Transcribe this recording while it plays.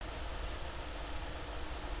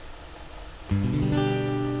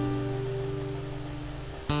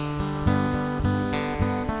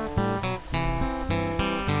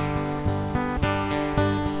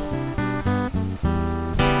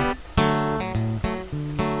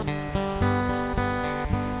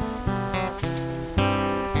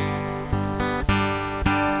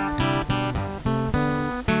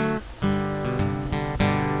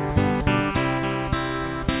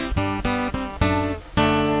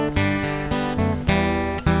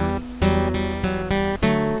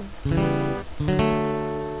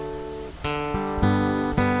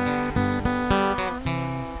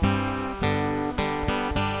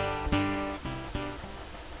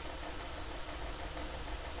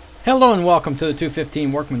Hello and welcome to the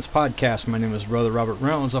 215 Workman's Podcast. My name is Brother Robert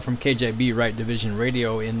Reynolds. I'm from KJB Right Division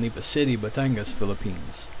Radio in Lipa City, Batangas,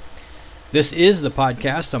 Philippines. This is the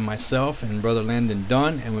podcast of myself and Brother Landon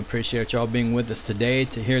Dunn, and we appreciate y'all being with us today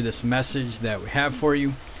to hear this message that we have for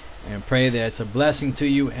you, and pray that it's a blessing to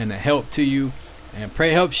you and a help to you, and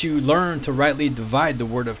pray helps you learn to rightly divide the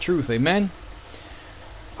word of truth. Amen?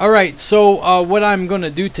 Alright, so what I'm going to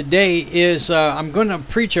do today is I'm going to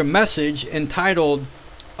preach a message entitled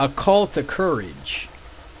A Call to Courage.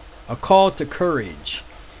 A Call to Courage.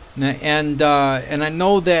 And I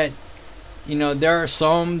know that there are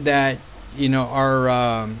some that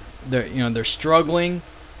are they're struggling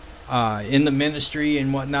in the ministry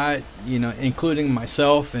and whatnot, including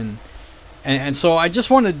myself, and so I just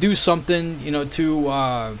want to do something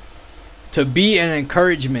to be an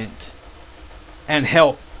encouragement and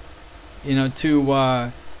help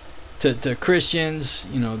to Christians,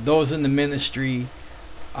 those in the ministry.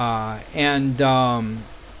 And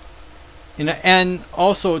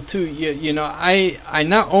also too, I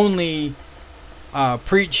not only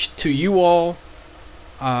preach to you all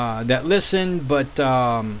that listen, but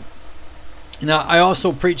I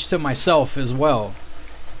also preach to myself as well.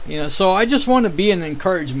 So I just want to be an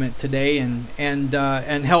encouragement today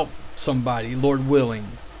and help somebody, Lord willing.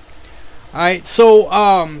 All right,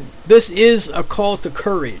 so this is a call to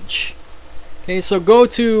courage. Okay, so go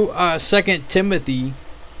to 2 Timothy.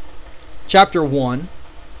 Chapter 1.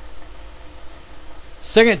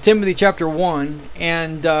 2 Timothy chapter 1,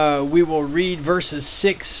 and we will read verses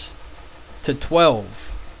 6 to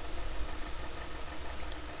 12.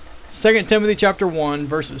 2 Timothy chapter 1,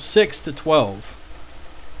 verses 6 to 12.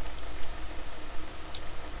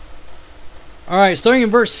 Alright, starting in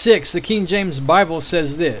verse 6, the King James Bible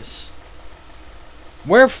says this: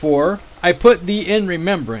 Wherefore I put thee in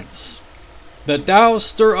remembrance, that thou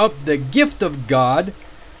stir up the gift of God,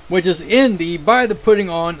 which is in thee by the putting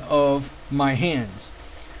on of my hands.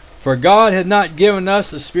 For God hath not given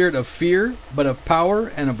us the spirit of fear, but of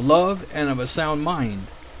power, and of love, and of a sound mind.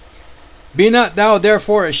 Be not thou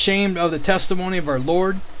therefore ashamed of the testimony of our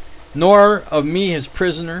Lord, nor of me his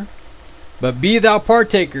prisoner, but be thou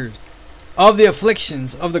partaker of the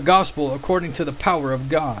afflictions of the gospel according to the power of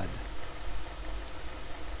God,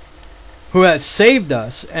 who has saved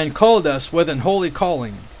us and called us with an holy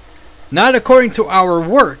calling, not according to our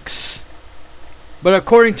works, but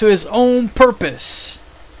according to his own purpose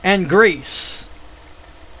and grace,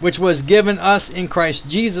 which was given us in Christ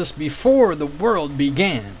Jesus before the world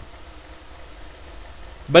began,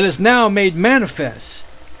 but is now made manifest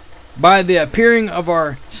by the appearing of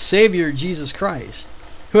our Savior Jesus Christ,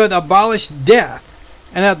 who hath abolished death,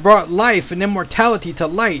 and hath brought life and immortality to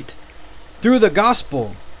light through the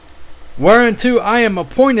gospel, whereunto I am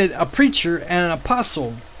appointed a preacher and an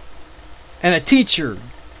apostle, and a teacher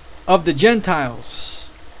of the Gentiles.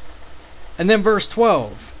 And then verse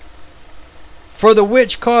 12: For the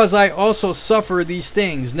which cause I also suffer these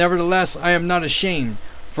things, nevertheless I am not ashamed,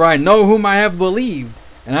 for I know whom I have believed,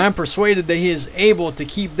 and I am persuaded that he is able to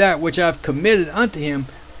keep that which I have committed unto him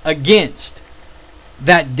against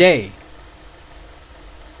that day.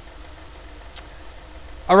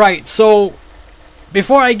 Alright, so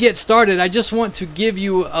before I get started, I just want to give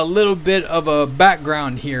you a little bit of a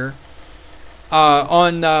background here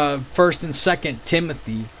on 1st and 2nd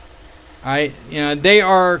Timothy. They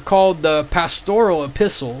are called the pastoral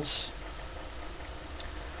epistles,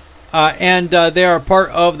 and they are part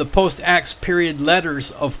of the post-Acts period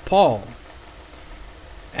letters of Paul.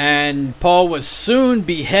 And Paul was soon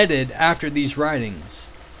beheaded after these writings.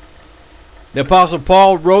 The Apostle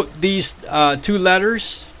Paul wrote these two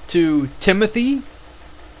letters to Timothy,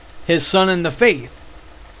 his son in the faith.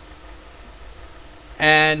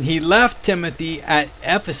 And he left Timothy at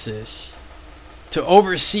Ephesus to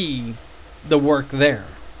oversee the work there.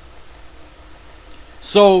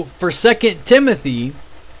 So for 2 Timothy,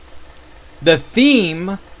 the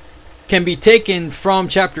theme can be taken from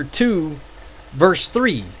chapter 2, verse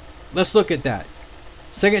 3. Let's look at that.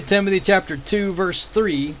 2 Timothy chapter 2 verse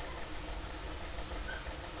 3.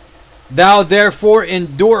 Thou therefore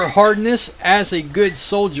endure hardness as a good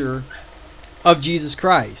soldier of Jesus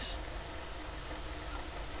Christ.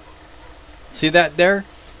 See that there?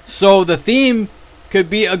 So the theme could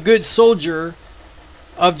be a good soldier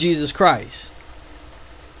of Jesus Christ.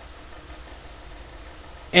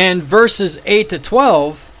 And verses 8 to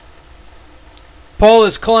 12, Paul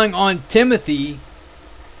is calling on Timothy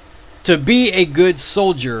to be a good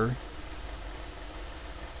soldier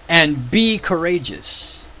and be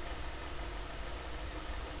courageous.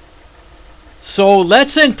 So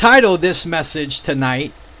let's entitle this message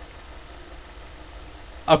tonight,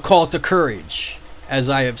 A Call to Courage, as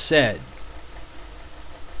I have said.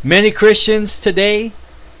 Many Christians today,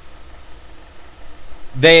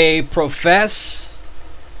 they profess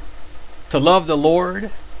to love the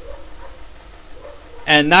Lord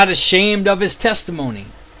and not ashamed of His testimony.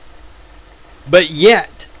 But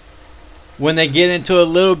yet, when they get into a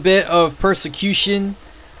little bit of persecution,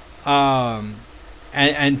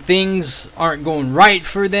 and things aren't going right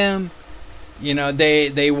for them, you know,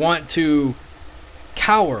 they want to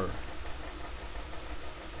cower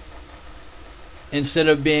instead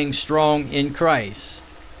of being strong in Christ.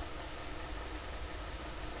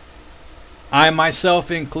 I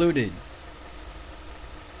myself included.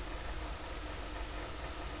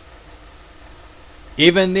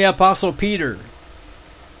 Even the Apostle Peter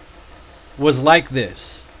was like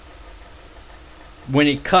this when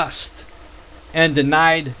he cussed and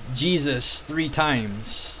denied Jesus 3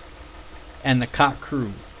 times and the cock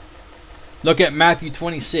crew. Look at Matthew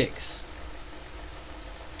 26.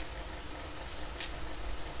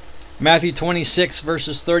 Matthew 26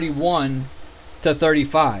 verses 31 to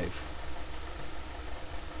 35.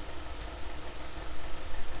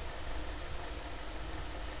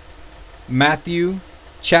 Matthew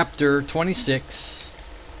chapter 26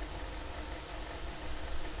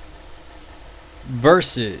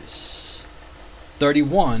 verses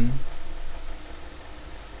 31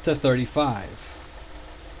 to 35.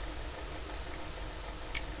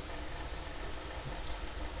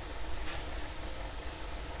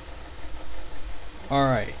 All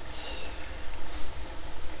right.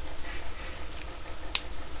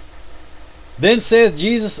 Then saith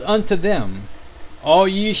Jesus unto them, All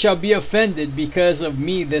ye shall be offended because of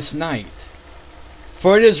me this night.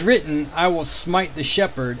 For it is written, I will smite the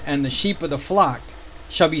shepherd, and the sheep of the flock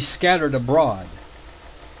shall be scattered abroad.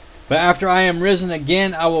 But after I am risen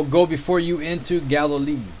again, I will go before you into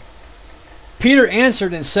Galilee. Peter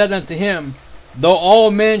answered and said unto him, Though all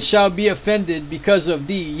men shall be offended because of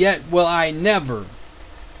thee, yet will I never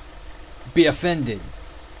be offended.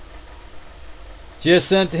 Jesus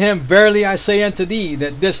said unto him, Verily I say unto thee,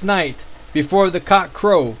 that this night, before the cock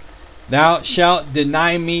crow, thou shalt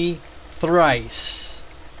deny me thrice.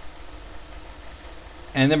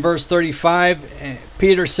 And then verse 35,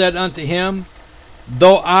 Peter said unto him,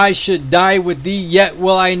 Though I should die with thee, yet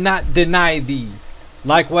will I not deny thee.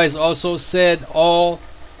 Likewise also said all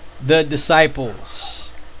the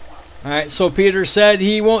disciples. Alright, so Peter said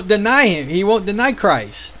he won't deny him. He won't deny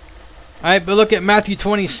Christ. Alright, but look at Matthew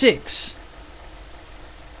 26.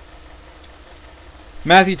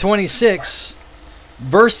 Matthew 26,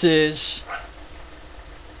 verses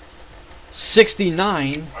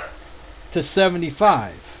 69 to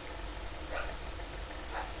 75.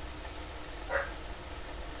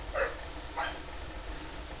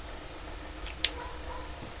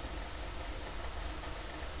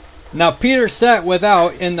 Now Peter sat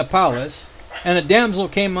without in the palace, and a damsel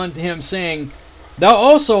came unto him, saying, Thou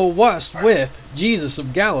also wast with Jesus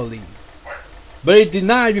of Galilee. But he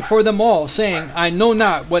denied before them all, saying, I know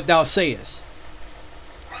not what thou sayest.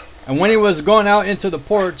 And when he was gone out into the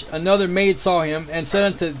porch, another maid saw him, and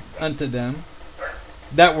said unto them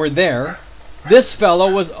that were there, This fellow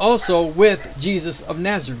was also with Jesus of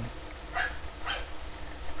Nazareth.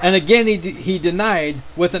 And again he denied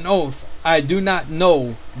with an oath, I do not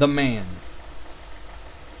know the man.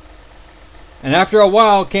 And after a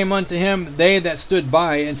while came unto him they that stood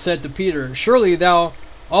by, and said to Peter, Surely thou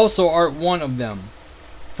also art one of them,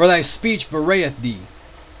 for thy speech bewrayeth thee.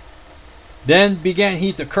 Then began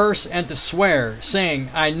he to curse and to swear, saying,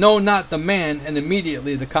 I know not the man, and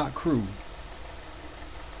immediately the cock crew.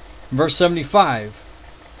 Verse 75.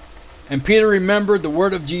 And Peter remembered the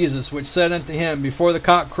word of Jesus, which said unto him, Before the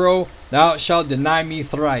cock crow, thou shalt deny me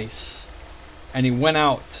thrice. And he went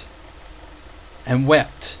out and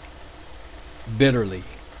wept bitterly.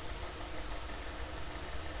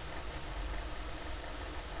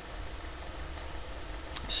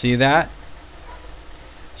 See that?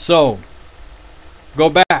 So, go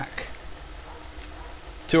back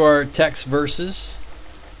to our text verses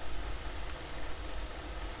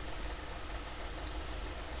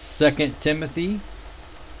 2 Timothy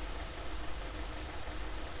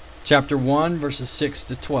chapter 1, verses 6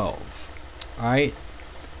 to 12. All right.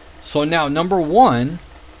 So now, number 1,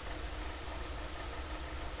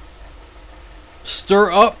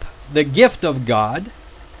 stir up the gift of God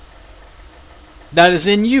that is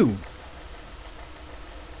in you.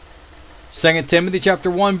 2 Timothy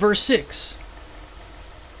chapter 1, verse 6.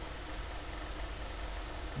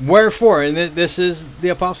 Wherefore, and this is the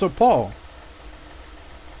Apostle Paul,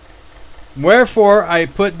 wherefore I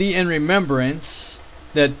put thee in remembrance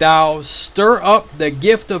that thou stir up the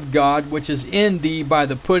gift of God which is in thee by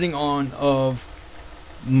the putting on of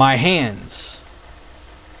my hands.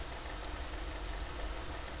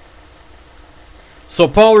 So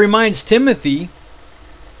Paul reminds Timothy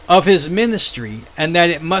of his ministry and that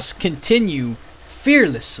it must continue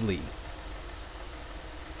fearlessly.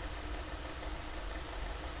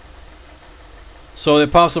 So the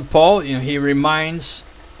Apostle Paul, he reminds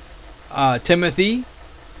Timothy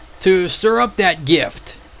to stir up that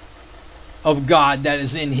gift of God that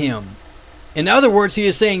is in him. In other words, he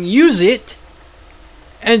is saying, use it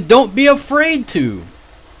and don't be afraid to.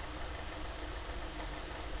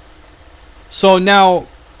 So now,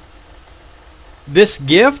 this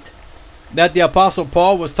gift that the Apostle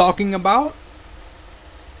Paul was talking about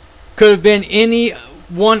could have been any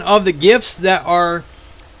one of the gifts that are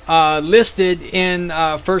listed in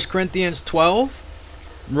 1 Corinthians 12,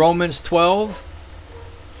 Romans 12,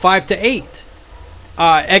 5 to 8,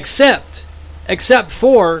 except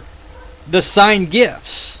for the sign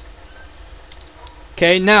gifts.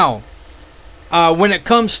 Okay, now, when it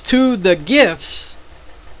comes to the gifts,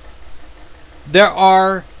 there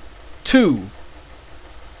are 2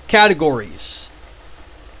 categories.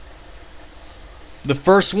 The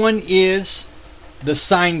first one is the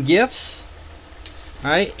sign gifts. All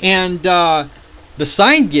right, and the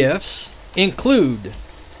sign gifts include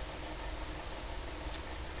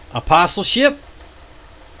apostleship,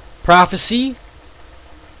 prophecy,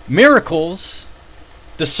 miracles,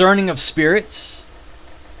 discerning of spirits,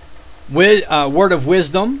 word of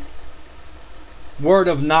wisdom, word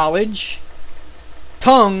of knowledge,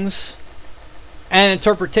 tongues, and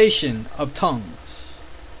interpretation of tongues.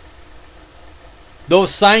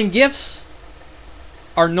 Those sign gifts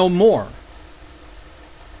are no more.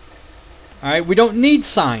 All right, we don't need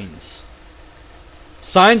signs.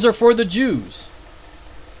 Signs are for the Jews.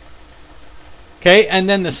 Okay, and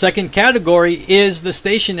then the second category is the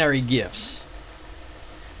stationary gifts.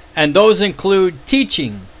 And those include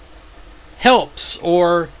teaching, helps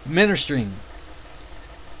or ministering,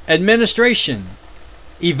 administration,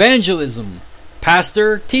 evangelism,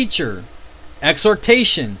 pastor, teacher,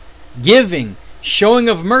 exhortation, giving, showing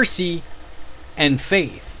of mercy, and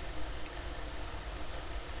faith.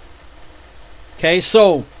 Okay,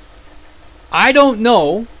 so I don't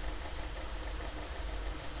know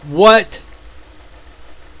what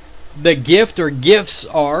the gift or gifts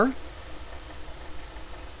are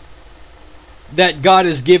that God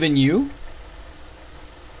has given you,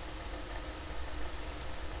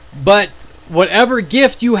 but whatever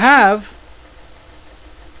gift you have,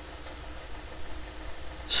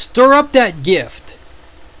 stir up that gift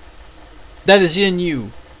that is in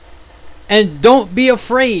you and don't be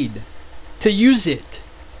afraid to use it.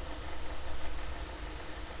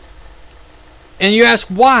 And you ask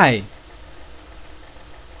why?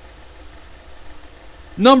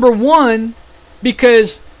 Number 1,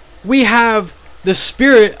 because we have the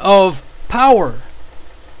spirit of power.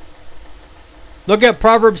 Look at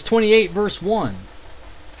Proverbs 28 verse 1.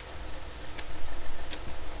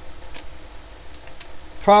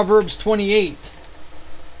 Proverbs 28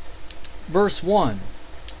 verse 1.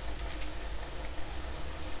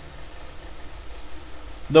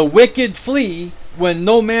 The wicked flee when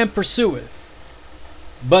no man pursueth,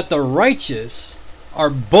 but the righteous are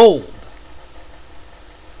bold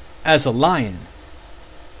as a lion.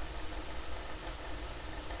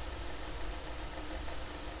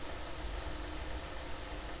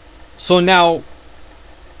 So now,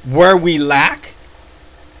 where we lack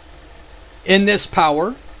in this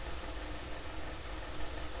power,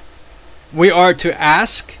 we are to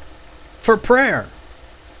ask for prayer.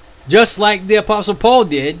 Just like the Apostle Paul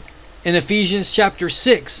did in Ephesians chapter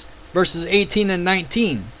 6, verses 18 and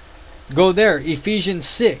 19. Go there, Ephesians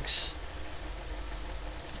 6.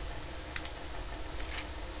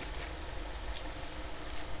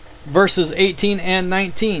 Verses 18 and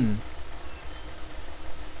 19.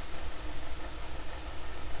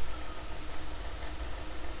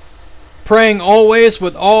 Praying always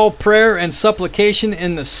with all prayer and supplication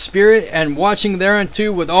in the Spirit, and watching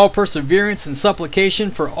thereunto with all perseverance and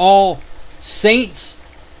supplication for all saints,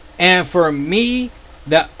 and for me,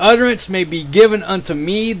 that utterance may be given unto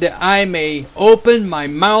me, that I may open my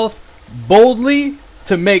mouth boldly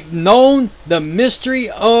to make known the mystery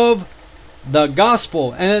of the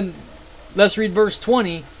gospel. And let's read verse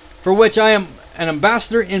 20. For which I am an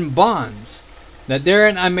ambassador in bonds, that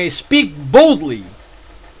therein I may speak boldly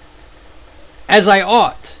as I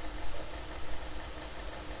ought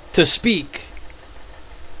to speak.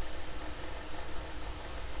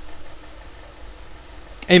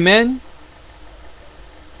 Amen.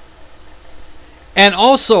 And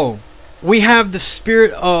also, we have the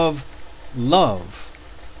spirit of love.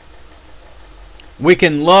 We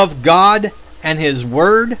can love God and His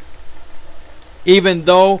Word, even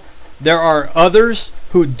though there are others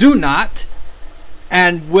who do not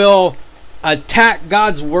and will attack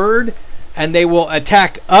God's Word, and they will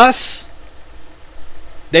attack us.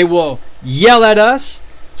 They will yell at us,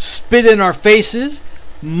 spit in our faces,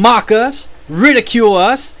 mock us, ridicule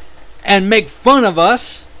us, and make fun of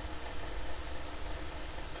us.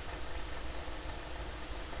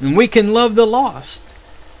 And we can love the lost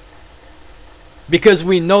because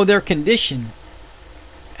we know their condition,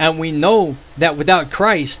 and we know that without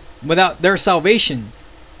Christ, without their salvation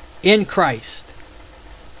in Christ,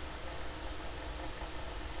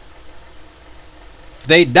 if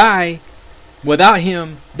they die without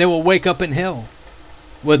Him, they will wake up in hell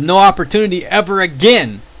with no opportunity ever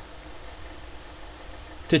again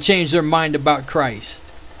to change their mind about Christ.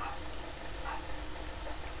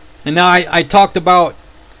 And now I talked about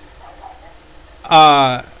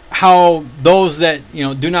how those that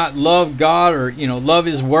do not love God or love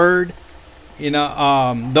His Word,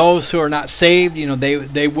 those who are not saved,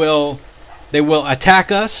 they will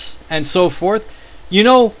attack us and so forth.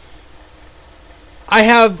 I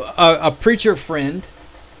have a preacher friend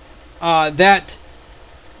that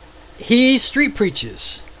he street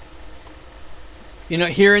preaches,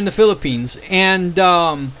 here in the Philippines,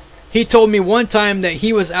 and he told me one time that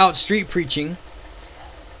he was out street preaching,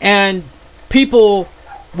 and people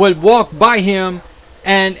would walk by him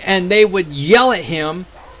and they would yell at him,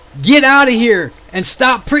 "Get out of here and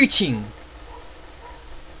stop preaching.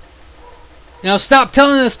 Stop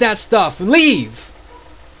telling us that stuff. Leave."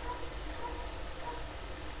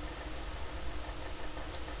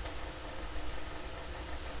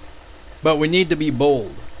 But we need to be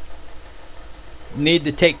bold. We need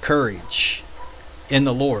to take courage in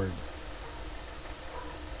the Lord.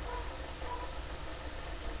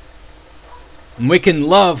 And we can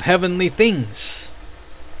love heavenly things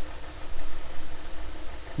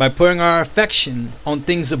by putting our affection on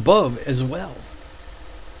things above as well.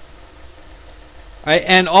 Right?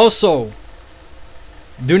 And also,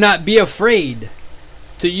 do not be afraid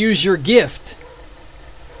to use your gift,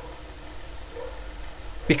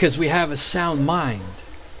 because we have a sound mind.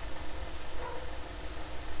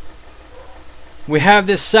 We have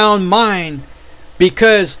this sound mind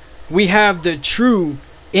because we have the true,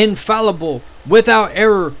 infallible, without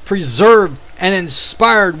error, preserved, and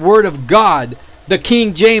inspired Word of God, the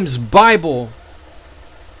King James Bible,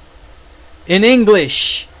 in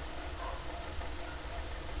English.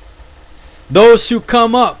 Those who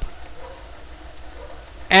come up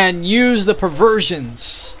and use the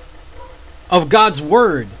perversions of God's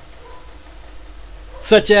Word,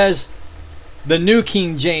 such as the New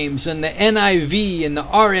King James and the NIV and the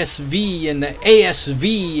RSV and the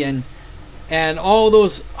ASV and all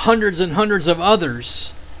those hundreds and hundreds of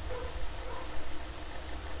others,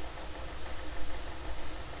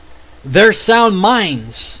 their sound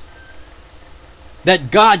minds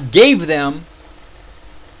that God gave them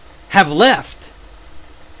have left.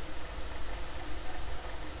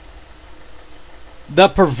 The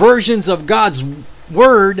perversions of God's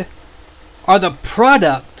Word are the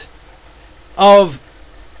product of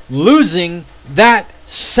losing that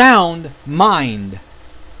sound mind.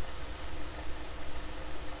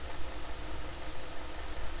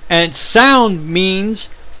 And sound means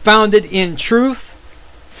founded in truth,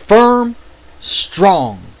 firm,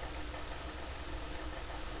 strong,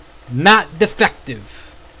 not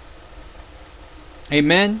defective.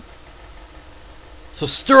 Amen? So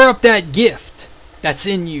stir up that gift that's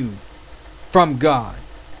in you from God.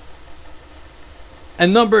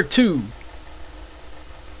 And number 2,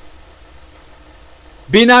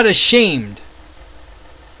 be not ashamed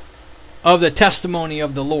of the testimony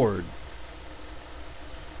of the Lord.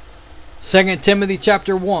 2 Timothy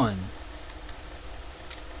chapter 1.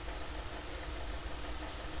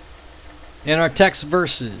 In our text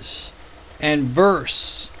verses, and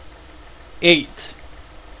verse 8.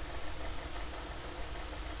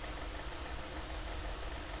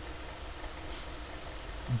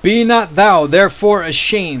 Be not thou therefore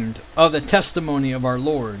ashamed of the testimony of our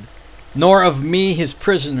Lord, nor of me his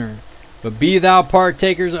prisoner, but be thou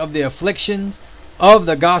partakers of the afflictions of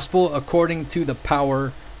the gospel according to the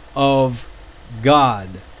power of God.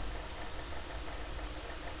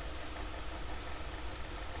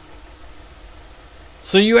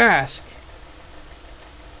 So you ask,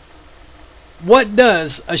 what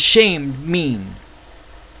does ashamed mean?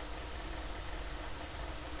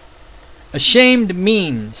 Ashamed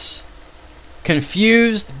means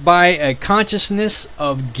confused by a consciousness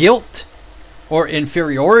of guilt or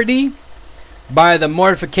inferiority, by the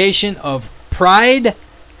mortification of pride,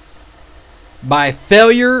 by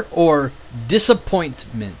failure or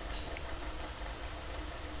disappointment.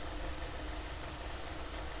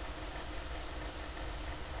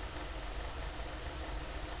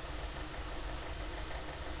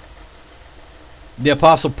 The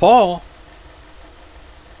Apostle Paul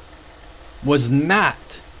was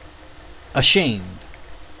not ashamed.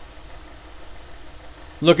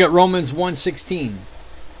 Look at Romans 1:16.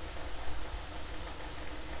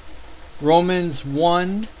 Romans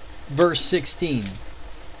 1 verse 16.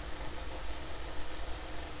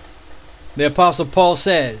 The Apostle Paul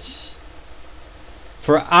says,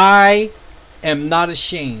 "For I am not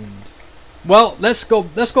ashamed." Well, let's go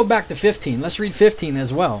back to 15. Let's read 15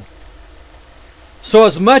 as well. "So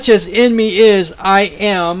as much as in me is, I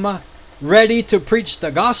am ready to preach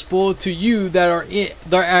the gospel to you that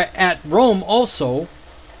are at Rome also."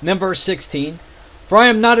 Then verse 16, "For I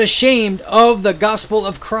am not ashamed of the gospel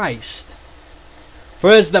of Christ,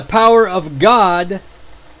 for it is the power of God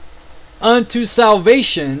unto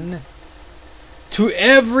salvation to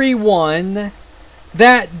everyone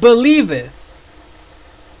that believeth,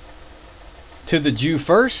 to the Jew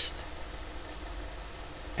first,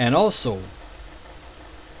 and also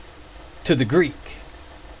to the Greek."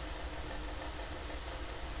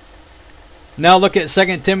 Now look at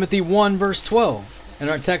 2 Timothy 1 verse 12 in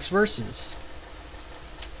our text verses.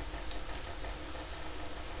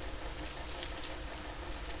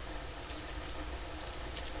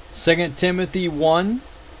 Second Timothy 1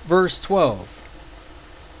 verse 12.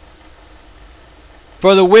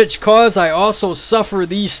 "For the which cause I also suffer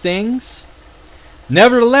these things.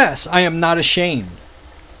 Nevertheless I am not ashamed,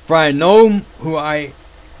 for I know whom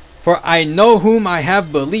I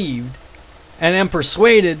have believed, and am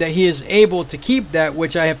persuaded that he is able to keep that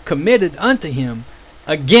which I have committed unto him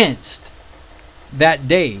against that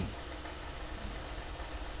day."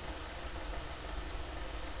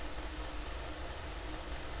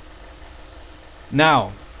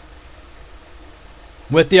 Now,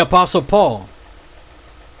 with the Apostle Paul,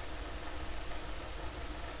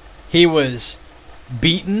 he was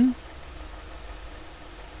beaten,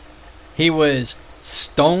 he was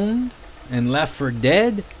stoned and left for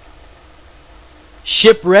dead,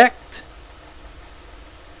 shipwrecked,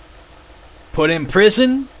 put in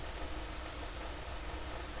prison.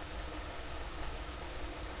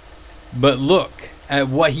 But look at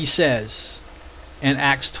what he says in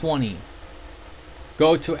Acts 20.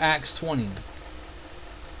 Go to Acts 20.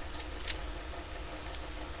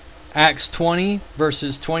 Acts 20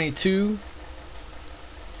 verses 22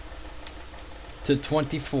 to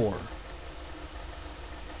 24.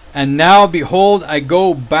 "And now behold, I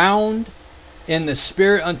go bound in the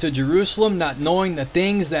Spirit unto Jerusalem, not knowing the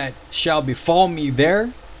things that shall befall me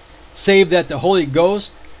there, save that the Holy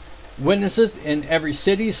Ghost witnesseth in every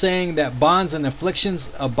city, saying that bonds and afflictions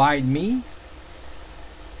abide me."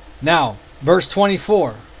 Now, verse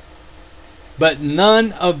 24. "But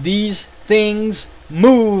none of these things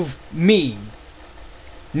move me,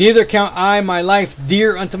 neither count I my life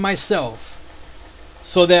dear unto myself,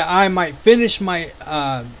 so that I might finish my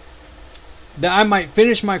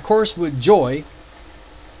course with joy,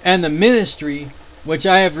 and the ministry which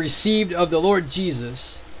I have received of the Lord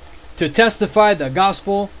Jesus, to testify the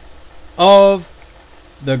gospel of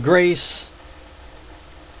the grace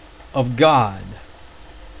of God."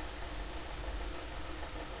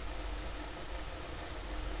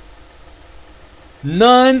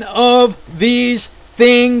 None of these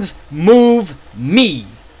things move me.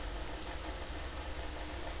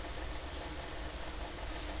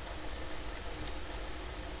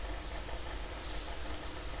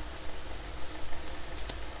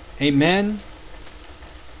 Amen.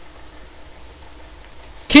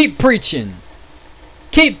 Keep preaching.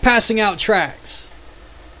 Keep passing out tracts.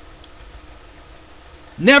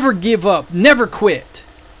 Never give up. Never quit.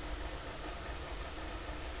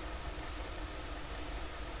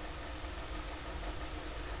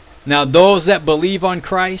 Now, those that believe on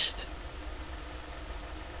Christ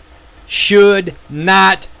should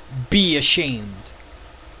not be ashamed.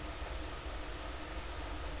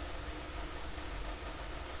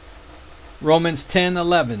 Romans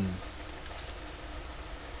 10:11.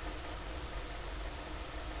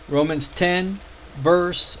 Romans 10,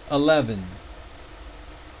 verse 11.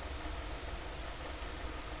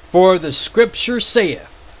 For the scripture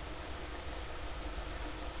saith,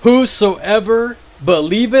 whosoever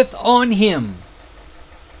believeth on him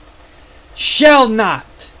shall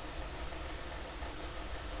not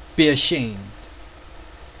be ashamed.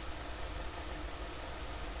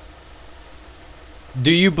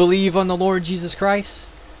 Do you believe on the Lord Jesus Christ?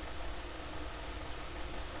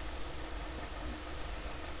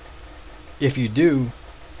 If you do,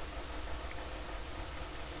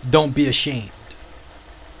 don't be ashamed.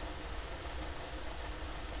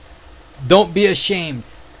 Don't be ashamed.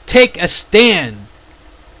 Take a stand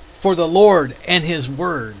for the Lord and His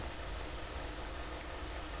Word.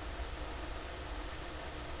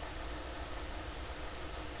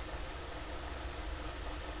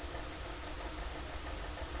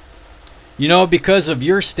 You know, because of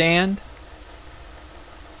your stand,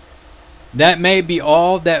 that may be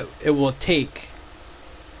all that it will take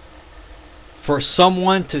for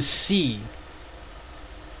someone to see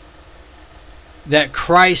that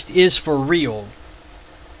Christ is for real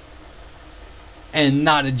and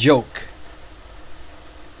not a joke.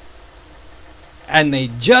 And they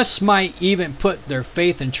just might even put their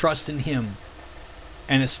faith and trust in Him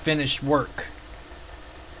and His finished work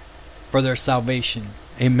for their salvation.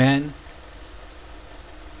 Amen.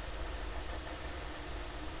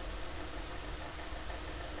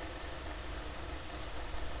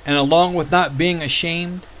 And along with not being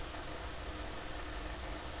ashamed,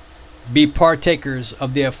 be partakers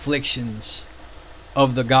of the afflictions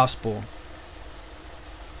of the gospel.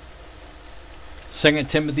 2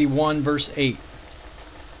 Timothy 1 verse 8.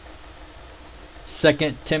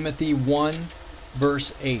 2 Timothy 1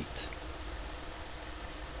 verse 8.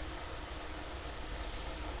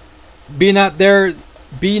 Be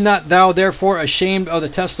not thou therefore ashamed of the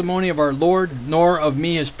testimony of our Lord, nor of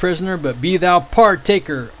me his prisoner, but be thou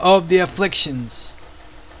partaker of the afflictions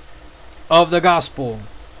of the gospel,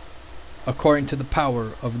 according to the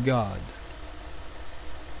power of God.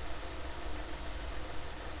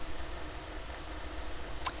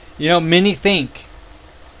 You know, many think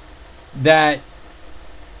that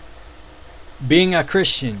being a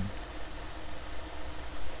Christian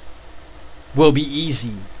will be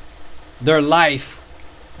easy. Their life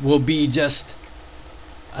will be just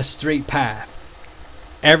a straight path.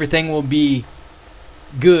 Everything will be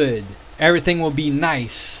good. Everything will be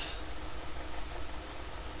nice.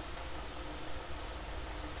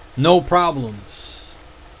 No problems.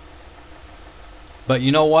 But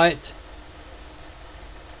you know what?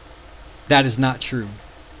 That is not true.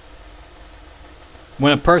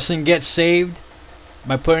 When a person gets saved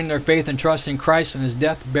by putting their faith and trust in Christ and His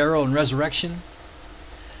death, burial, and resurrection,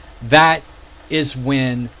 that is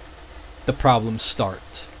when the problems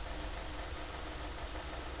start.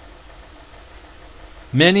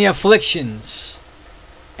 Many afflictions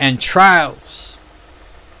and trials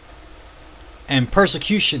and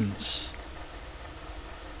persecutions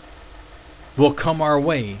will come our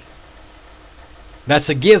way. That's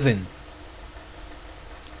a given.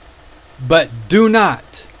 But do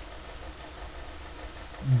not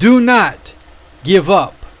give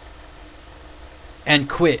up and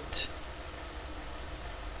quit.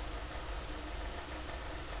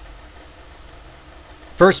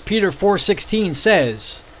 First Peter 4:16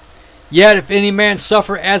 says, yet if any man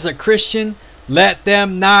suffer as a Christian, let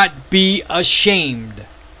them not be ashamed,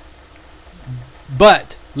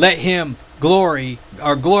 but let him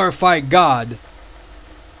glorify God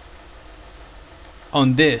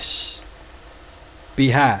on this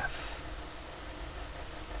behalf.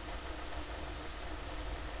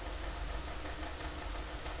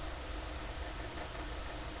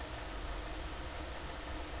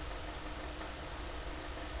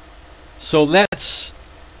 So let's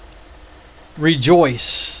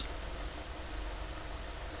rejoice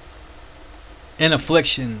in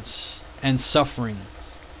afflictions and sufferings.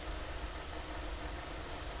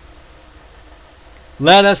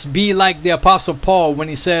 Let us be like the Apostle Paul when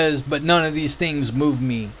he says, but none of these things move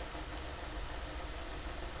me.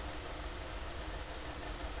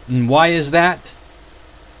 And why is that?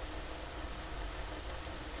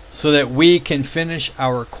 So that we can finish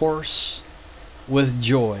our course with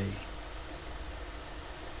joy.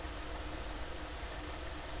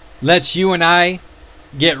 Let's you and I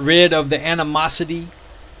get rid of the animosity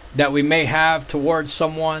that we may have towards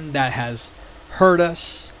someone that has hurt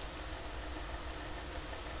us,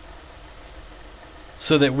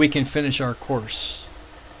 so that we can finish our course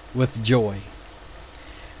with joy.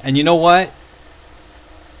 And you know what?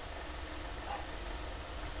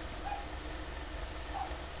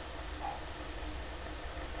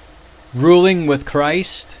 Ruling with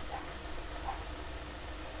Christ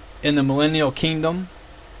in the millennial kingdom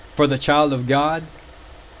for the child of God.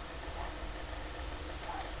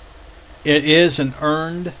 It is an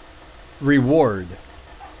earned reward.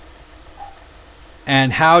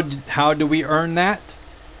 And how do we earn that?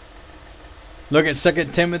 Look at 2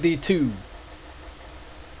 Timothy 2,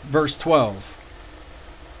 verse 12.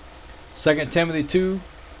 2 Timothy 2,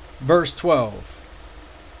 verse 12.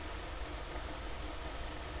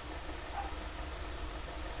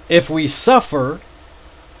 If we suffer,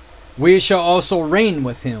 we shall also reign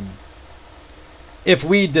with him. If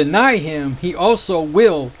we deny him, he also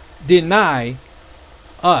will deny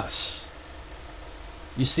us.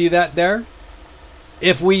 You see that there?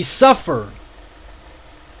 If we suffer,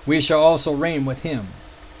 we shall also reign with him.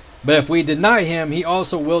 But if we deny him, he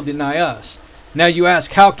also will deny us. Now you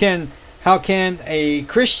ask, how can a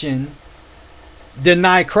Christian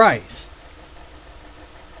deny Christ?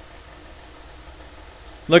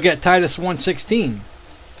 Look at Titus 1:16.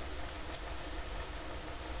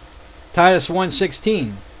 Titus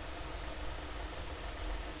 1:16.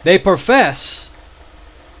 They profess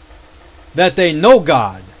that they know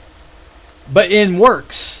God, but in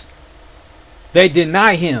works they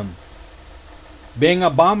deny him, being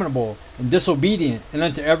abominable and disobedient, and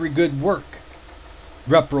unto every good work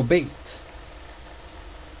reprobate.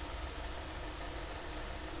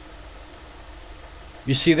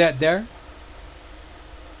 You see that there?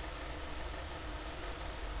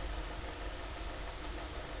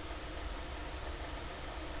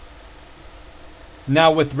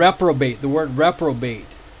 Now with reprobate, the word reprobate,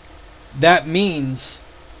 that means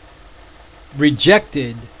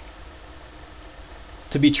rejected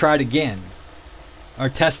to be tried again or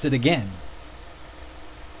tested again.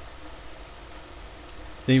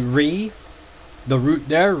 See, the root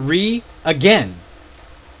there, again.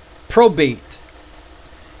 Probate.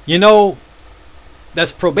 You know,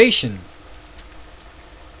 that's probation.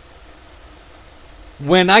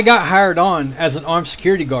 When I got hired on as an armed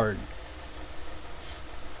security guard,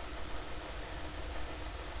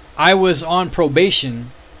 I was on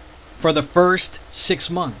probation for the first 6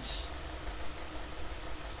 months.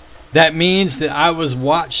 That means that I was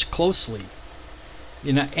watched closely,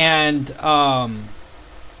 you know, and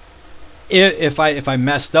if I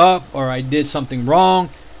messed up or I did something wrong,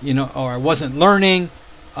 you know, or I wasn't learning,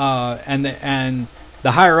 and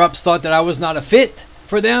the higher ups thought that I was not a fit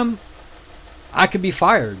for them, I could be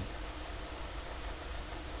fired.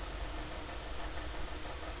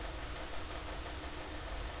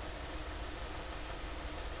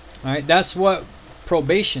 All right, that's what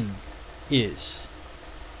probation is.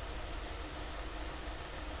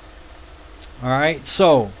 All right,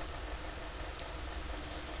 so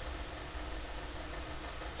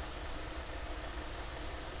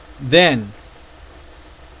then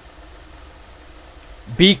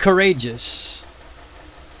be courageous,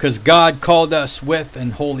 because God called us with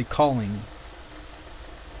an holy calling.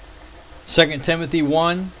 2 Timothy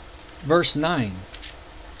 1 verse 9.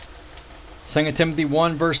 2 Timothy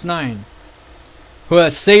 1 verse 9. Who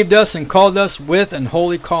has saved us and called us with an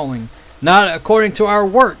holy calling, not according to our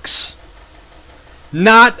works.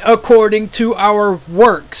 Not according to our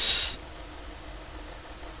works,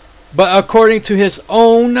 but according to his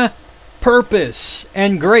own purpose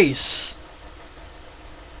and grace,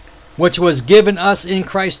 which was given us in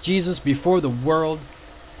Christ Jesus before the world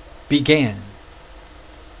began.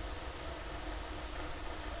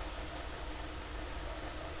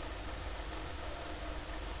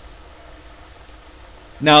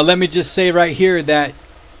 Now let me just say right here that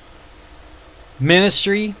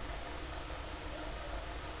ministry,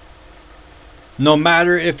 no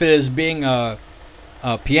matter if it is being a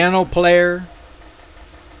piano player,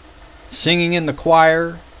 singing in the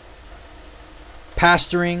choir,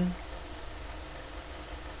 pastoring,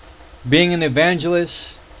 being an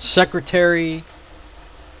evangelist, secretary,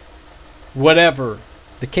 whatever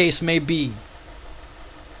the case may be,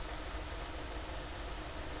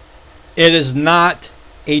 it is not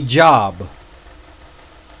a job.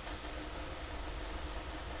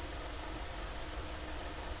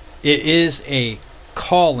 It is a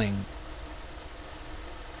calling,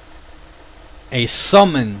 a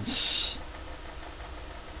summons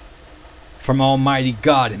from Almighty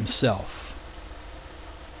God himself.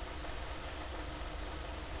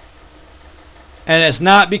 And it's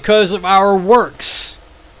not because of our works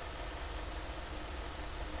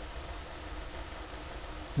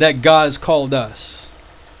that God has called us.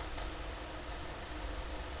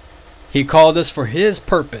 He called us for his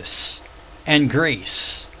purpose and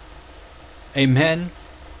grace. Amen.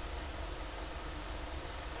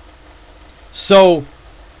 So,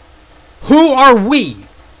 who are we?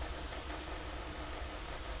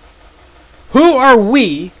 Who are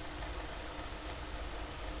we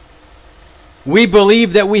we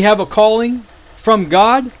believe that we have a calling from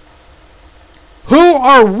God, who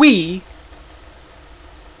are we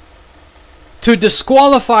to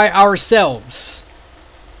disqualify ourselves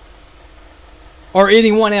or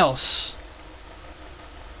anyone else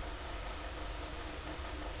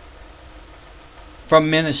from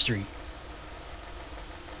ministry?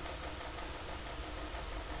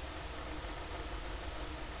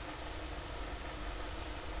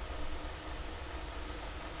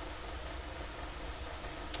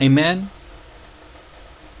 Amen.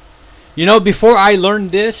 You know, before I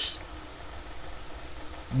learned this,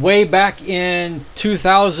 way back in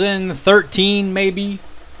 2013 maybe,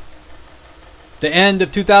 the end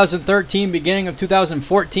of 2013, beginning of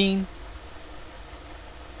 2014,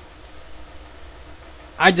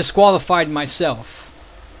 I disqualified myself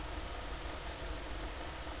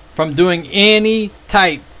from doing any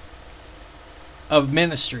type of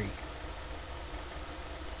ministry.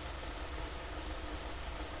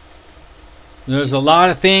 There's a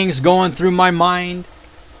lot of things going through my mind,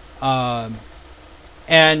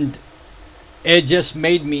 and it just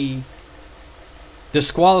made me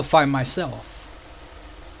disqualify myself.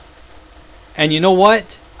 And you know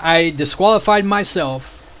what? I disqualified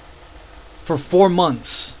myself for 4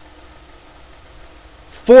 months.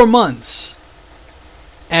 4 months.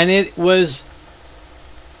 And it was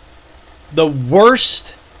the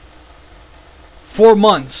worst 4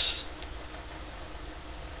 months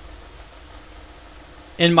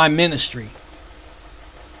in my ministry.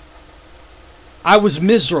 I was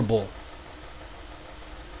miserable.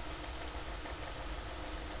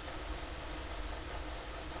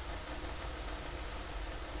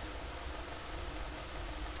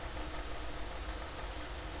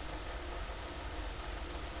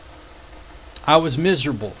 I was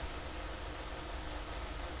miserable.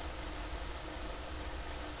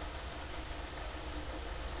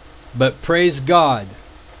 But praise God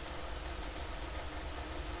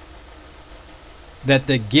that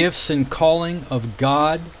the gifts and calling of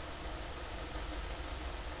God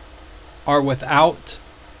are without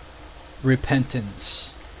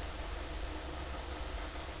repentance.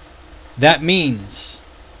 That means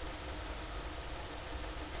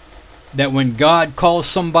that when God calls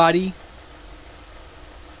somebody,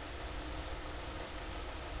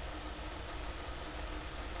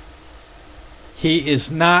 He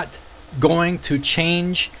is not going to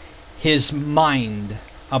change His mind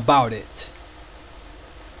about it.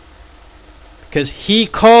 Because He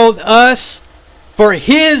called us for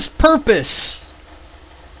His purpose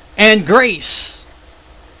and grace.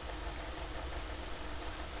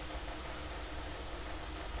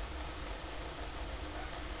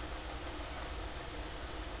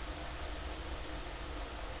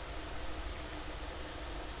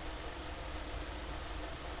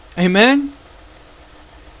 Amen?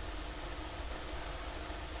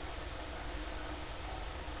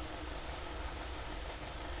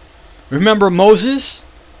 Remember Moses?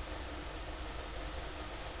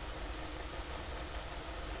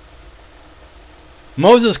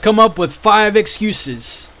 Moses come up with 5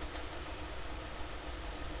 excuses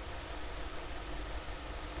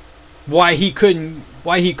why he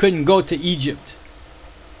couldn't go to Egypt.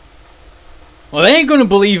 Well, they ain't going to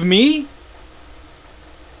believe me.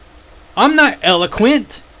 I'm not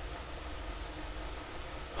eloquent.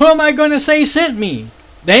 Who am I going to say sent me?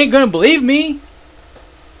 They ain't going to believe me.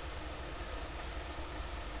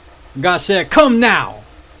 God said, "Come now."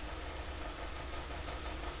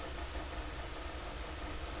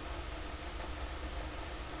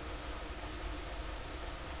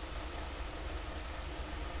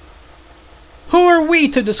 Who are we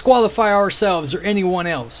to disqualify ourselves or anyone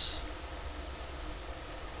else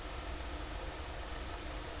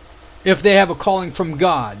if they have a calling from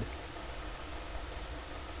God?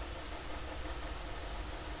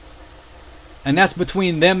 And that's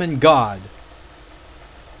between them and God.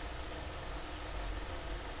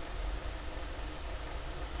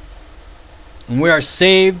 And we are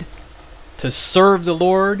saved to serve the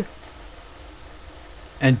Lord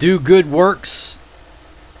and do good works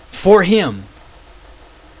for Him.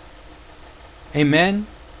 Amen.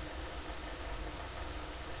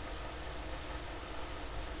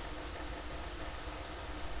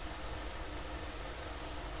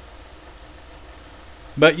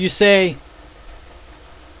 But you say,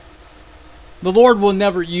 the Lord will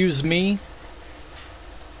never use me.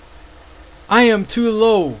 I am too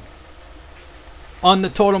low on the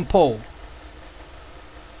totem pole.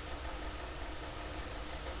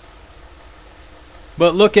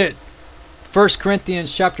 But look at 1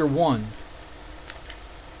 Corinthians chapter 1.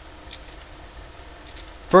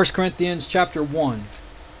 1 Corinthians chapter 1.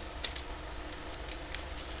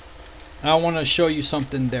 I want to show you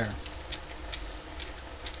something there.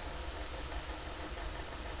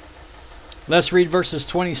 Let's read verses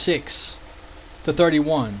 26 to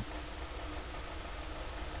 31.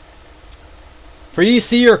 For ye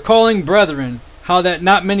see your calling, brethren, how that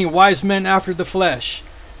not many wise men after the flesh,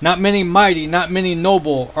 not many mighty, not many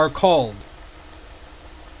noble are called.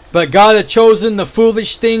 But God hath chosen the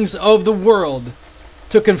foolish things of the world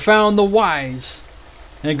to confound the wise.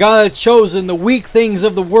 And God hath chosen the weak things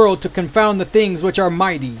of the world to confound the things which are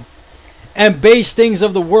mighty. And base things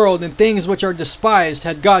of the world and things which are despised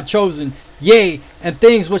hath God chosen, yea, and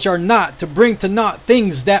things which are not, to bring to naught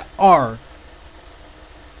things that are,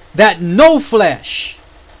 that no flesh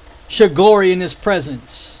should glory in his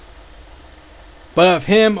presence. But of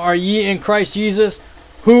him are ye in Christ Jesus,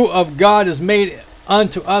 who of God is made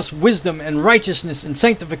unto us wisdom and righteousness and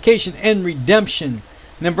sanctification and redemption.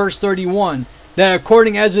 And then verse 31, that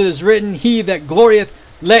according as it is written, he that glorieth,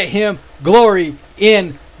 let him glory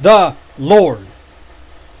in the Lord.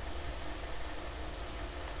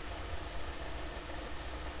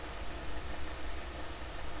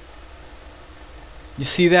 You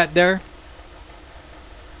see that there?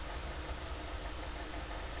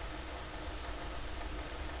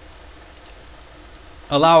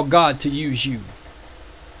 Allow God to use you.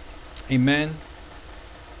 Amen.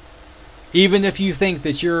 Even if you think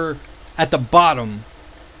that you're at the bottom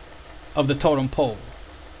of the totem pole,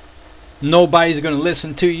 nobody's going to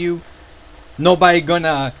listen to you. Nobody's going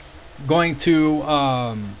to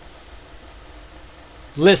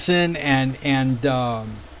listen, and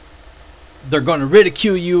they're going to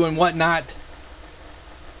ridicule you and whatnot,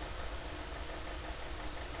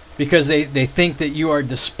 because they think that you are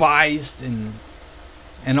despised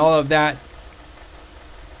and all of that.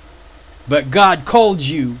 But God called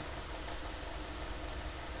you.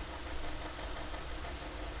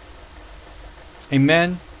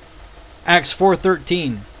 Amen. Acts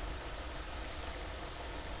 4:13.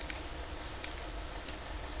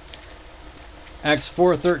 Acts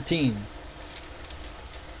 4:13.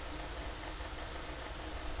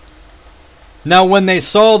 Now when they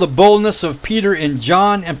saw the boldness of Peter and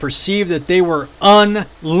John, and perceived that they were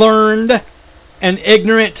unlearned and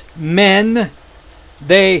ignorant men,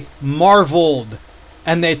 they marveled,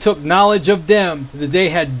 and they took knowledge of them that they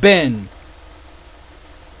had been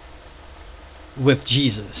with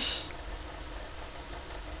Jesus.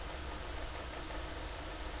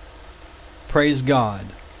 Praise God.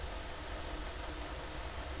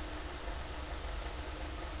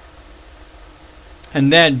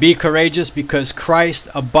 And then be courageous, because Christ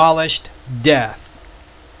abolished death.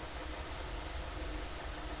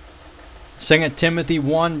 2 Timothy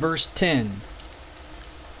 1 verse 10.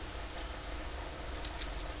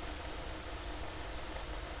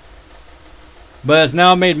 But is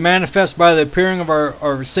now made manifest by the appearing of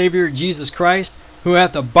our Savior Jesus Christ, who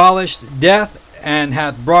hath abolished death, and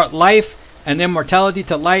hath brought life and immortality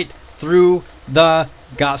to light through the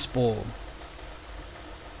gospel.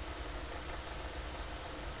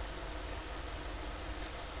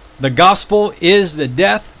 The gospel is the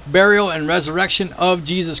death, burial, and resurrection of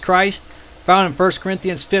Jesus Christ, found in 1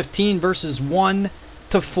 Corinthians 15 verses 1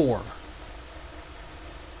 to 4.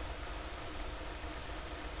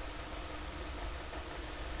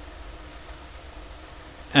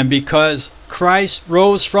 And because Christ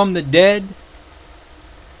rose from the dead,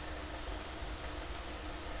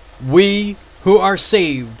 we who are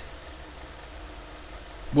saved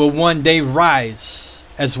will one day rise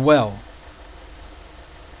as well.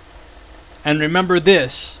 And remember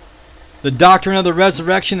this, the doctrine of the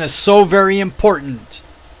resurrection is so very important,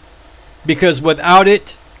 because without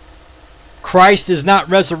it, Christ is not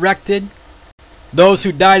resurrected. Those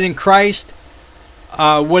who died in Christ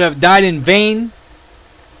would have died in vain,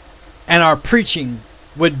 and our preaching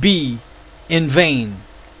would be in vain.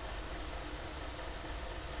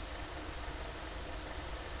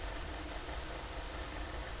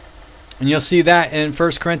 And you'll see that in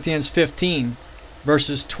 1 Corinthians 15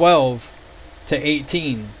 verses 12 to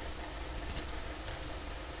 18.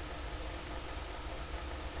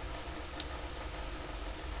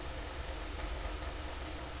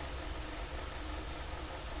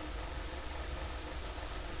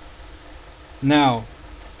 Now,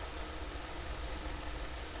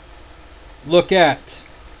 look at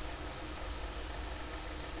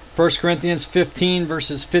 1 Corinthians 15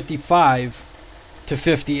 verses 55 to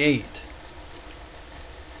 58.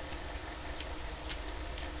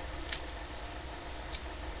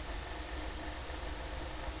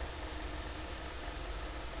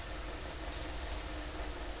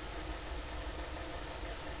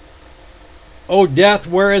 O death,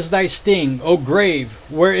 where is thy sting? O grave,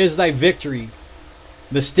 where is thy victory?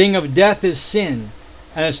 The sting of death is sin,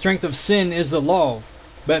 and the strength of sin is the law.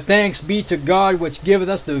 But thanks be to God which giveth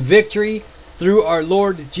us the victory through our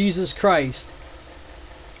Lord Jesus Christ.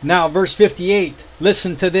 Now verse 58,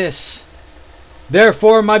 listen to this.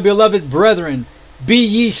 Therefore, my beloved brethren, be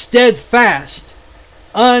ye steadfast,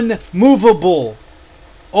 unmovable,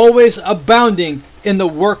 always abounding in the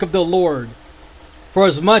work of the Lord. For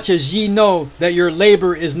as much as ye know that your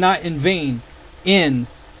labor is not in vain in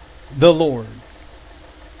the Lord.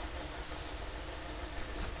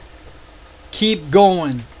 Keep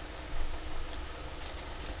going.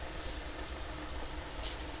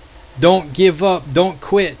 Don't give up. Don't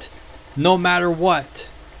quit. No matter what.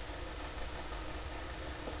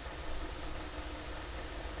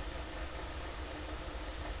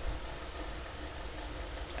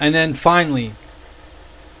 And then finally,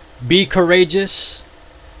 be courageous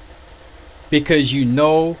because you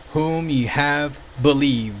know whom ye have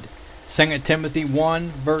believed. 2 Timothy 1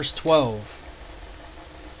 verse 12.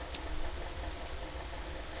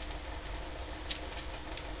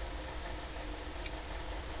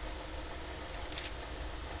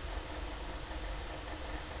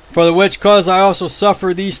 For the which cause I also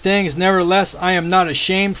suffer these things, nevertheless I am not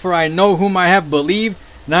ashamed, for I know whom I have believed,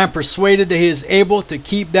 and I am persuaded that he is able to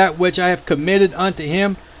keep that which I have committed unto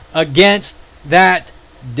him against that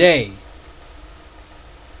day.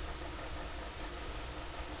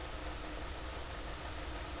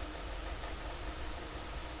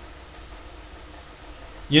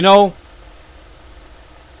 You know,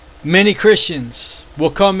 many Christians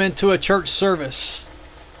will come into a church service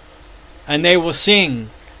and they will sing,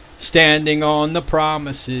 standing on the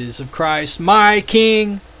promises of Christ, my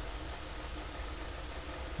King.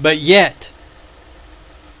 But yet,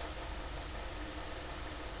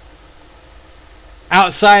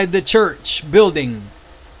 outside the church building,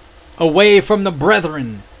 away from the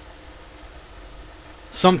brethren,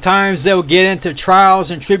 sometimes they'll get into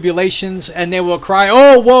trials and tribulations and they will cry,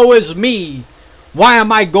 oh, woe is me. Why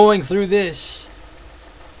am I going through this?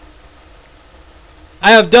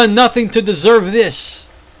 I have done nothing to deserve this.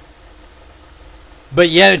 But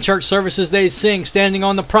yet in church services they sing, standing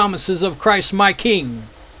on the promises of Christ my King.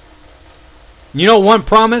 You know one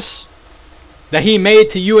promise that he made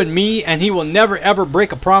to you and me, and he will never ever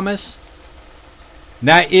break a promise?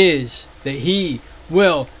 That is that he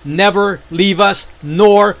will never leave us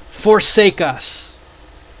nor forsake us.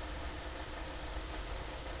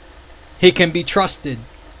 He can be trusted.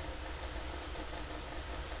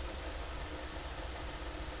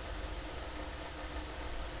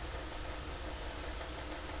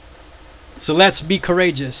 So let's be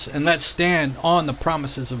courageous and let's stand on the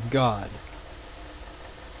promises of God.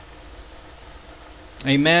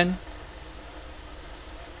 Amen.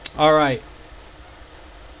 All right.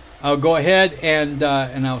 I'll go ahead and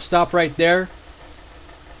I'll stop right there.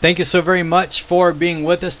 Thank you so very much for being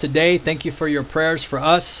with us today. Thank you for your prayers for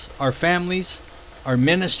us, our families, our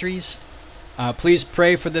ministries. Please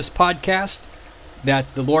pray for this podcast that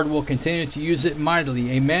the Lord will continue to use it mightily.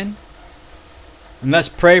 Amen. And let's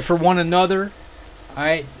pray for one another, all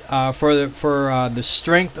right, for the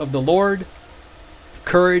strength of the Lord,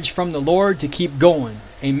 courage from the Lord to keep going.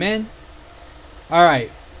 Amen. All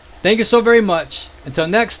right. Thank you so very much. Until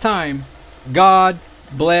next time, God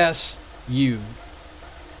bless you.